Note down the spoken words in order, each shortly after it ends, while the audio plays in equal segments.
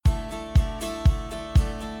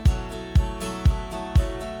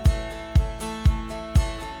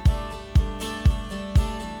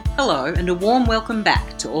Hello and a warm welcome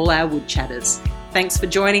back to all our wood chatters. Thanks for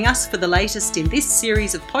joining us for the latest in this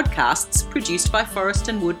series of podcasts produced by Forest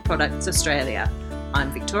and Wood Products Australia.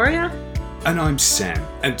 I'm Victoria. And I'm Sam,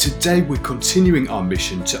 and today we're continuing our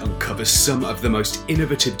mission to uncover some of the most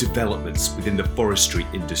innovative developments within the forestry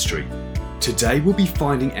industry. Today we'll be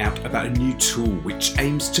finding out about a new tool which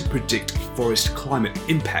aims to predict forest climate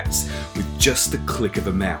impacts with just the click of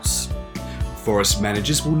a mouse. Forest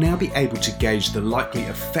managers will now be able to gauge the likely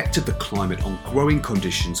effect of the climate on growing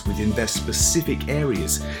conditions within their specific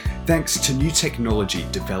areas, thanks to new technology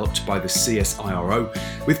developed by the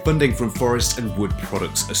CSIRO with funding from Forest and Wood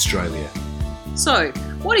Products Australia. So,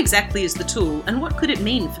 what exactly is the tool and what could it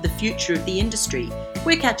mean for the future of the industry?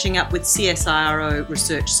 We're catching up with CSIRO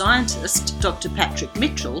research scientist Dr. Patrick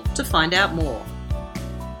Mitchell to find out more.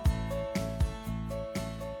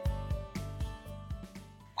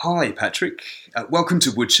 Hi Patrick, welcome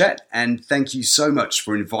to Wood Chat, and thank you so much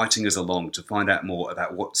for inviting us along to find out more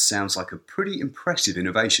about what sounds like a pretty impressive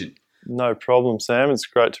innovation. No problem, Sam. It's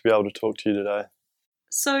great to be able to talk to you today.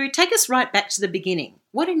 So take us right back to the beginning.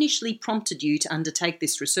 What initially prompted you to undertake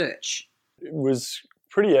this research? It was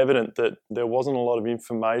pretty evident that there wasn't a lot of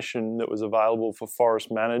information that was available for forest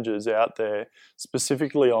managers out there,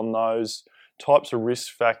 specifically on those types of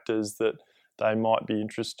risk factors that they might be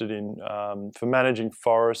interested in for managing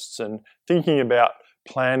forests and thinking about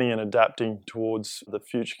planning and adapting towards the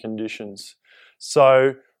future conditions.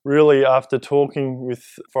 So really, after talking with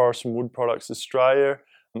Forest and Wood Products Australia,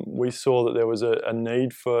 we saw that there was a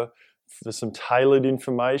need for some tailored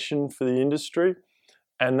information for the industry,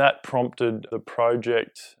 and that prompted the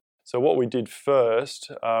project. So what we did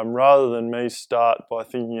first, rather than me start by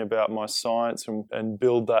thinking about my science and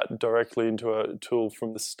build that directly into a tool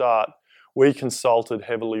from the start, we consulted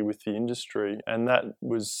heavily with the industry, and that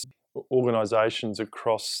was organisations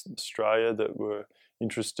across Australia that were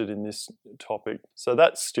interested in this topic. So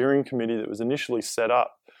that steering committee that was initially set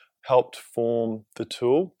up helped form the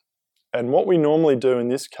tool. And what we normally do in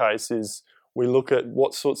this case is we look at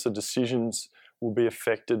what sorts of decisions will be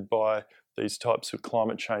affected by these types of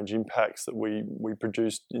climate change impacts that we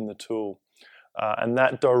produced in the tool. And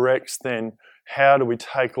that directs then how do we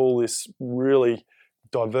take all this really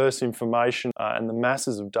diverse information and the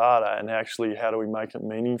masses of data, and actually how do we make it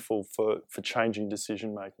meaningful for changing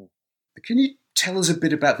decision making. Can you tell us a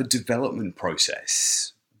bit about the development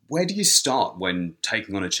process? Where do you start when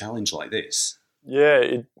taking on a challenge like this? Yeah,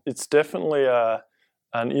 it's definitely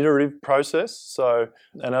an iterative process. So,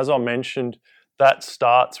 and as I mentioned, that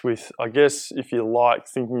starts with, I guess, if you like,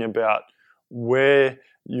 thinking about where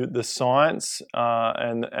the science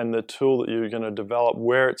and the tool that you're going to develop,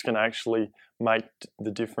 where it's going to actually make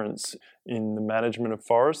the difference in the management of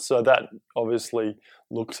forests. So that obviously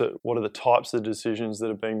looks at what are the types of decisions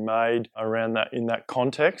that are being made around that in that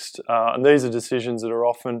context. And these are decisions that are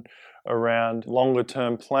often around longer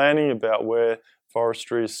term planning about where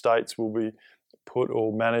forestry estates will be put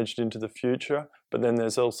or managed into the future. But then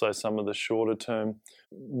there's also some of the shorter term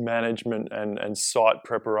management and site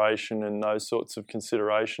preparation and those sorts of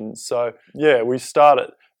considerations. So yeah, we start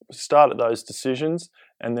at those decisions,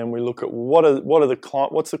 and then we look at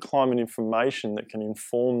what's the climate information that can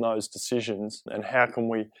inform those decisions, and how can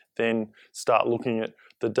we then start looking at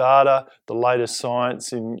the data, the latest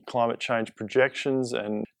science in climate change projections,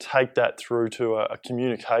 and take that through to a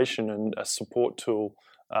communication and a support tool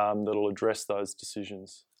that'll address those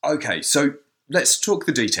decisions. Okay, so let's talk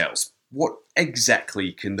the details. What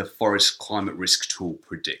exactly can the Forest Climate Risk Tool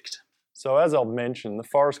predict? So as I've mentioned, the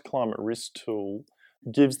Forest Climate Risk Tool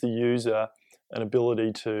gives the user an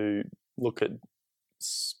ability to look at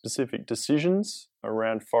specific decisions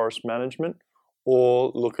around forest management, or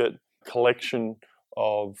look at collection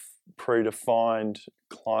of predefined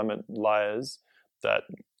climate layers that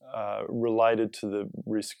are related to the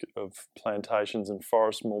risk of plantations and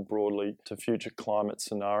forests more broadly to future climate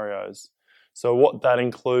scenarios. So what that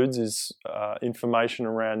includes is information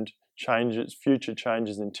around future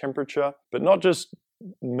changes in temperature, but not just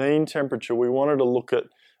mean temperature. We wanted to look at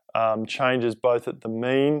changes both at the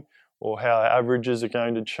mean, or how averages are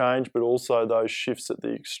going to change, but also those shifts at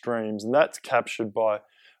the extremes. And that's captured by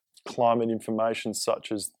climate information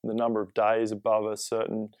such as the number of days above a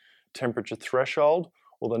certain temperature threshold,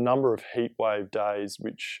 or the number of heat wave days,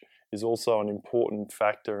 which is also an important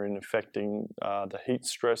factor in affecting the heat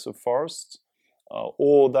stress of forests.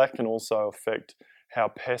 Or that can also affect how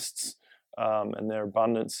pests and their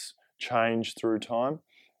abundance change through time.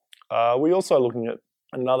 We're also looking at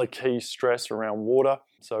another key stress around water.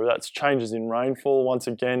 So that's changes in rainfall, once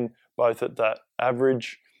again, both at that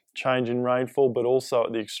average change in rainfall, but also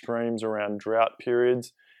at the extremes around drought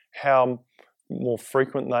periods. How more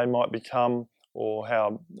frequent they might become, or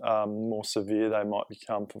how more severe they might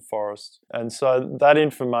become for forests. And so that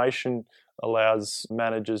information allows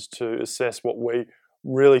managers to assess what we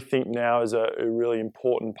really think now is a really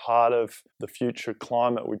important part of the future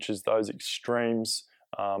climate, which is those extremes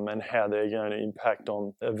and how they're going to impact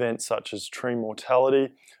on events such as tree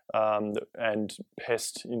mortality and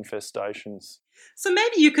pest infestations. So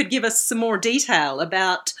maybe you could give us some more detail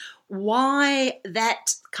about why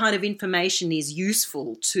that kind of information is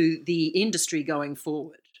useful to the industry going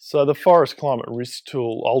forward. So the Forest Climate Risk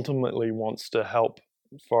Tool ultimately wants to help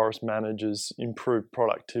forest managers improve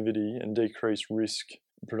productivity and decrease risk,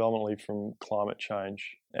 predominantly from climate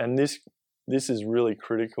change. And this is really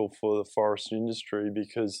critical for the forest industry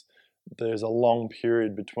because there's a long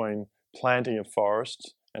period between planting a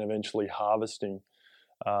forest and eventually harvesting.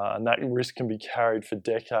 And that risk can be carried for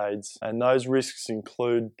decades. And those risks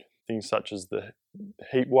include things such as the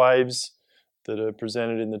heat waves that are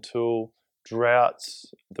presented in the tool,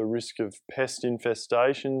 droughts, the risk of pest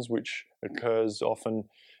infestations, which occurs often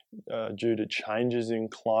due to changes in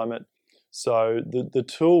climate. So the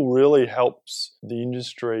tool really helps the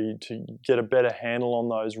industry to get a better handle on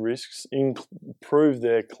those risks, improve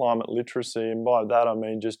their climate literacy, and by that I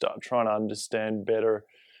mean just trying to understand better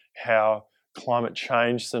how climate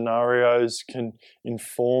change scenarios can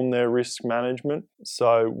inform their risk management.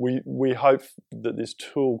 So we hope that this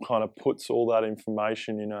tool kind of puts all that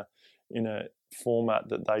information in a format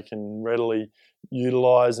that they can readily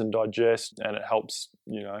utilise and digest, and it helps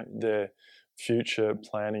their future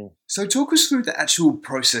planning. So talk us through the actual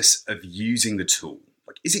process of using the tool.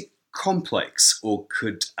 Like, is it complex, or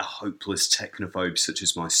could a hopeless technophobe such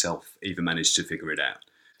as myself even manage to figure it out?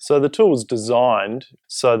 So the tool is designed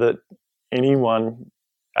so that anyone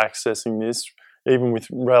accessing this, even with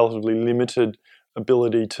relatively limited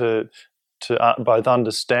ability to both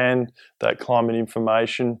understand that climate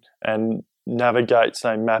information and navigate,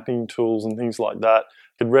 say, mapping tools and things like that,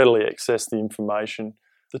 could readily access the information.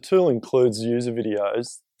 The tool includes user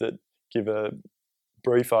videos that give a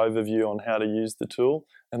brief overview on how to use the tool,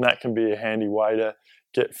 and that can be a handy way to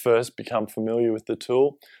become familiar with the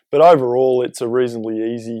tool. But overall, it's a reasonably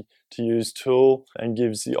easy to use tool and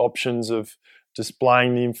gives the options of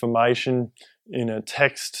displaying the information in a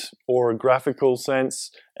text or a graphical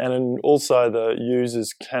sense, and also the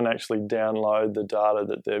users can actually download the data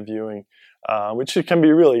that they're viewing, which can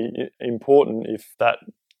be really important if that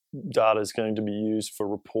data is going to be used for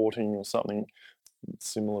reporting or something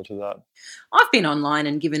similar to that. I've been online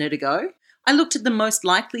and given it a go. I looked at the most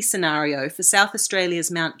likely scenario for South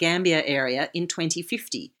Australia's Mount Gambier area in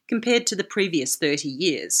 2050 compared to the previous 30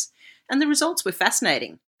 years, and the results were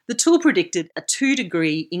fascinating. The tool predicted a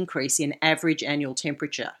 2-degree increase in average annual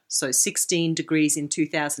temperature, so 16 degrees in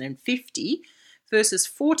 2050 versus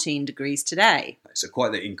 14 degrees today. So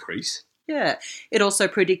quite the increase. Yeah. It also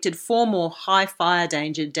predicted 4 more high fire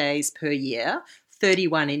danger days per year,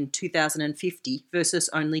 31 in 2050 versus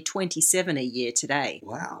only 27 a year today.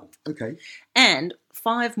 Wow, okay. And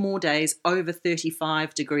 5 more days over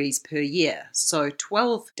 35 degrees per year, so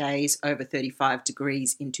 12 days over 35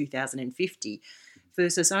 degrees in 2050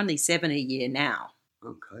 versus only 7 a year now.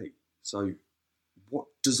 Okay, so what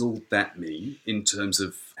does all that mean in terms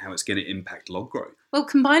of how it's going to impact log growth? Well,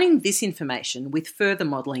 combining this information with further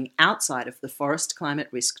modelling outside of the Forest Climate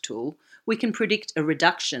Risk Tool, we can predict a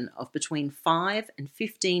reduction of between 5 and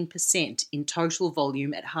 15% in total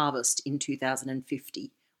volume at harvest in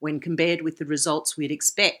 2050, when compared with the results we'd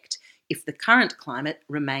expect if the current climate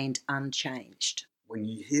remained unchanged. When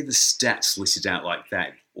you hear the stats listed out like that,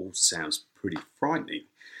 it all sounds pretty frightening.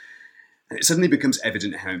 And it suddenly becomes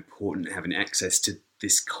evident how important having access to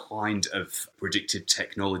this kind of predictive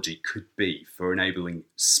technology could be for enabling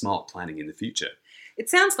smart planning in the future. It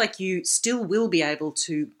sounds like you still will be able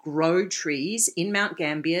to grow trees in Mount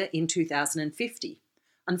Gambier in 2050.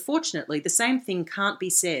 Unfortunately, the same thing can't be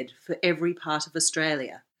said for every part of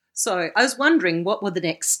Australia. So I was wondering, what were the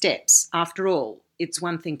next steps? After all, it's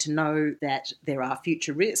one thing to know that there are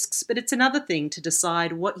future risks, but it's another thing to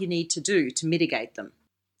decide what you need to do to mitigate them.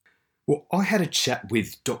 Well, I had a chat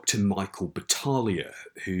with Dr. Michael Battaglia,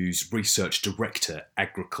 who's Research Director,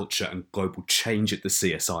 Agriculture and Global Change at the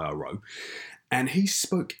CSIRO, and he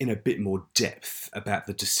spoke in a bit more depth about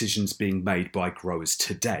the decisions being made by growers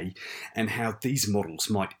today and how these models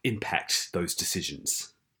might impact those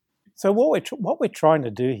decisions. So what we're trying to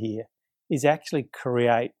do here is actually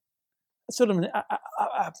create sort of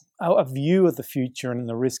a view of the future and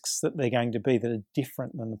the risks that they're going to be that are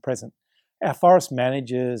different than the present. Our forest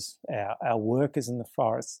managers, our workers in the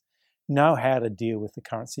forests know how to deal with the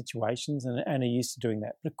current situations and are used to doing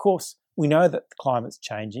that. But of course, we know that the climate's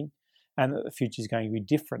changing and that the future is going to be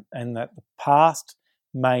different, and that the past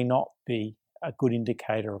may not be a good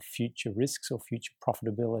indicator of future risks or future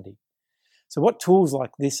profitability. So what tools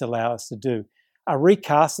like this allow us to do are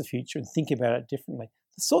recast the future and think about it differently.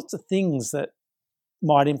 The sorts of things that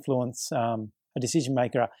might influence a decision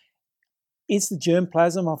maker are, is the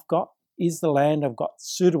germplasm I've got, is the land I've got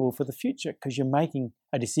suitable for the future? Because you're making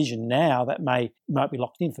a decision now that might be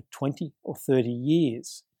locked in for 20 or 30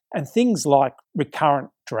 years. And things like recurrent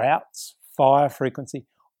droughts, fire frequency,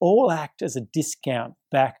 all act as a discount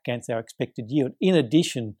back against our expected yield, in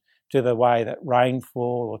addition to the way that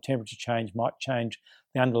rainfall or temperature change might change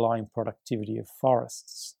the underlying productivity of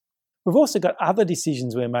forests. We've also got other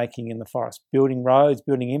decisions we're making in the forest. Building roads,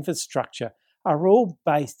 building infrastructure are all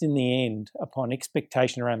based in the end upon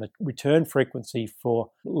expectation around the return frequency for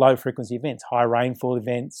low frequency events, high rainfall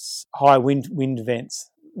events, high wind events,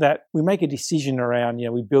 that we make a decision around,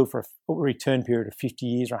 we build for a return period of 50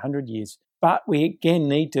 years or 100 years. But we again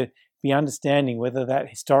need to be understanding whether that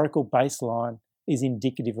historical baseline is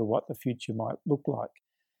indicative of what the future might look like.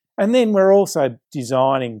 And then we're also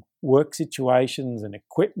designing work situations and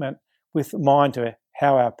equipment with mind to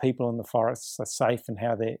how our people in the forests are safe and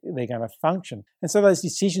how they're going to function. And so those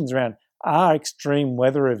decisions around, are extreme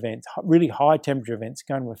weather events, really high temperature events,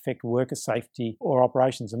 going to affect worker safety or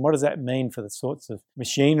operations? And what does that mean for the sorts of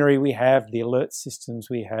machinery we have, the alert systems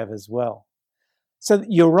we have as well? So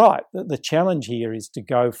you're right, the challenge here is to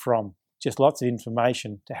go from just lots of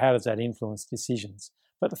information to how does that influence decisions.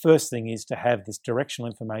 But the first thing is to have this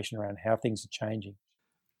directional information around how things are changing.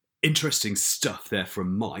 Interesting stuff there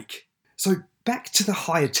from Mike. So back to the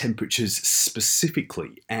higher temperatures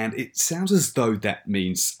specifically, and it sounds as though that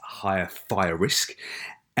means higher fire risk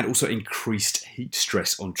and also increased heat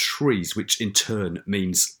stress on trees, which in turn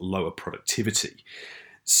means lower productivity.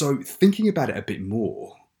 So thinking about it a bit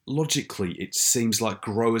more, logically it seems like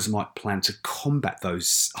growers might plan to combat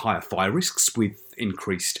those higher fire risks with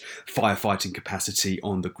increased firefighting capacity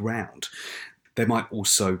on the ground. They might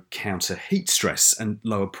also counter heat stress and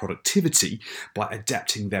lower productivity by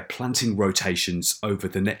adapting their planting rotations over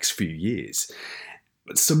the next few years.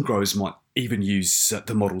 But some growers might even use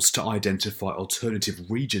the models to identify alternative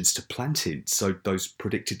regions to plant in, so those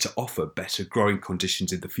predicted to offer better growing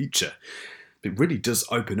conditions in the future. It really does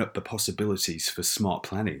open up the possibilities for smart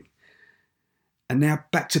planning. And now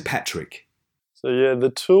back to Patrick. So yeah, the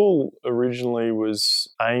tool originally was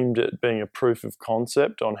aimed at being a proof of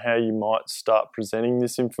concept on how you might start presenting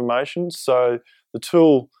this information. So the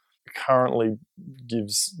tool currently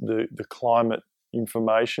gives the climate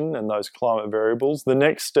information and those climate variables. The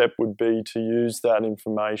next step would be to use that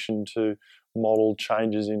information to model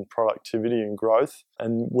changes in productivity and growth.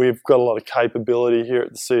 And we've got a lot of capability here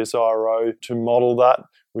at the CSIRO to model that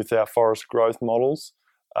with our forest growth models.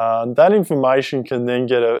 That information can then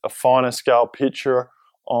get a finer scale picture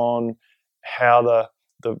on how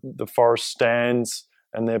the forest stands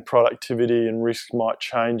and their productivity and risk might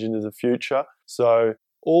change into the future. So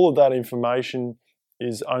all of that information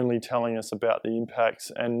is only telling us about the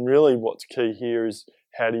impacts, and really what's key here is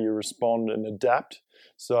how do you respond and adapt.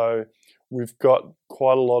 So we've got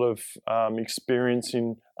quite a lot of experience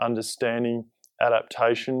in understanding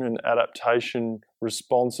adaptation and adaptation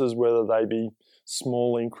responses, whether they be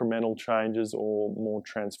small incremental changes or more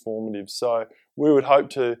transformative. So we would hope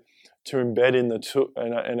to embed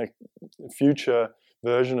in a future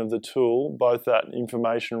version of the tool both that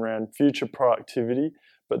information around future productivity,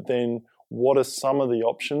 but then what are some of the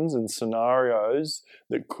options and scenarios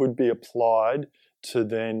that could be applied to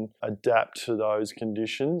then adapt to those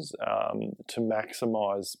conditions to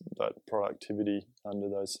maximise that productivity under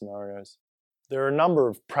those scenarios. There are a number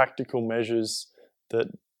of practical measures that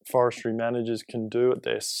forestry managers can do at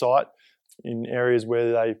their site in areas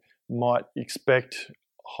where they might expect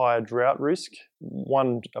higher drought risk.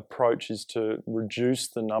 One approach is to reduce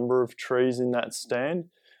the number of trees in that stand,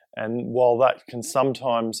 and while that can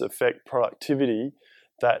sometimes affect productivity,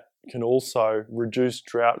 that can also reduce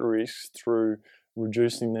drought risks through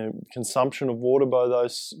reducing the consumption of water by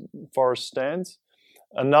those forest stands.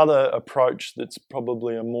 Another approach that's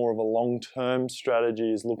probably more of a long-term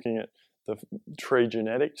strategy is looking at the tree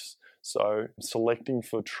genetics, so selecting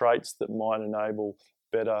for traits that might enable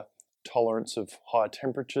better tolerance of high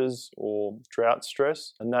temperatures or drought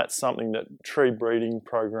stress, and that's something that tree breeding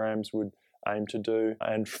programs would aim to do,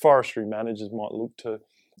 and forestry managers might look to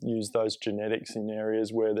use those genetics in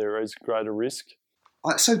areas where there is greater risk.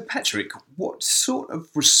 So Patrick, what sort of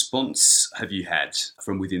response have you had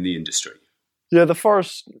from within the industry? Yeah, the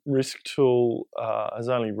forest risk tool has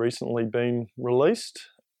only recently been released,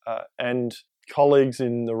 and colleagues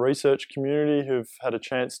in the research community who've had a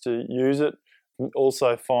chance to use it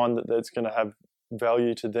also find that that's going to have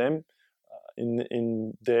value to them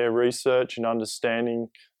in their research and understanding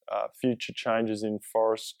future changes in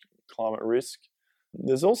forest climate risk.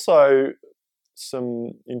 There's also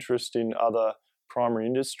some interest in other primary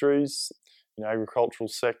industries, agricultural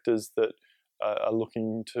sectors that are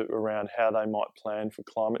looking to around how they might plan for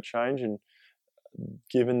climate change. And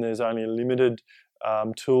given there's only limited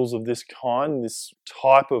tools of this kind, this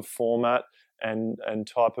type of format and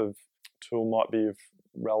type of tool might be of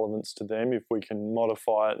relevance to them if we can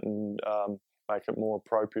modify it and make it more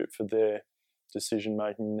appropriate for their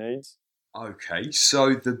decision-making needs. Okay,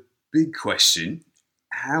 so the big question,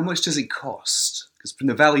 how much does it cost? Because from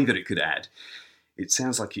the value that it could add, it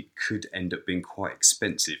sounds like it could end up being quite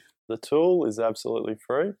expensive. The tool is absolutely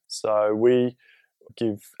free. So we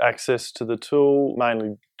give access to the tool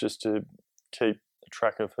mainly just to keep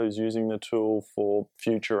track of who's using the tool for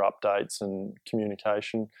future updates and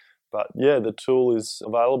communication. But yeah, the tool is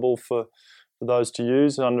available for those to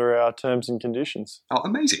use under our terms and conditions. Oh,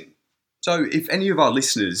 amazing. So if any of our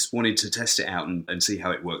listeners wanted to test it out and see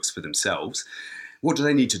how it works for themselves, what do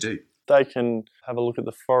they need to do? They can have a look at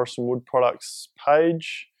the Forest and Wood Products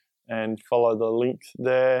page and follow the link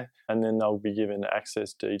there, and then they'll be given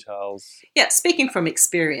access details. Yeah, speaking from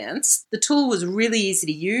experience, the tool was really easy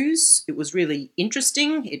to use. It was really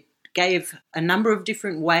interesting. It gave a number of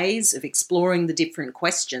different ways of exploring the different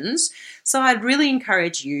questions. So I'd really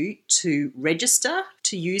encourage you to register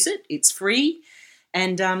to use it. It's free.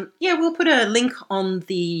 And we'll put a link on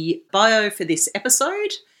the bio for this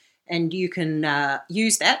episode, and you can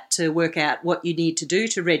use that to work out what you need to do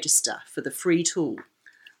to register for the free tool.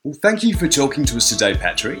 Well, thank you for talking to us today,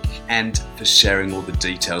 Patrick, and for sharing all the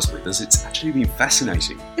details with us. It's actually been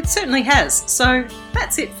fascinating. It certainly has. So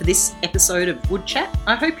that's it for this episode of Wood Chat.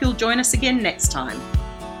 I hope you'll join us again next time.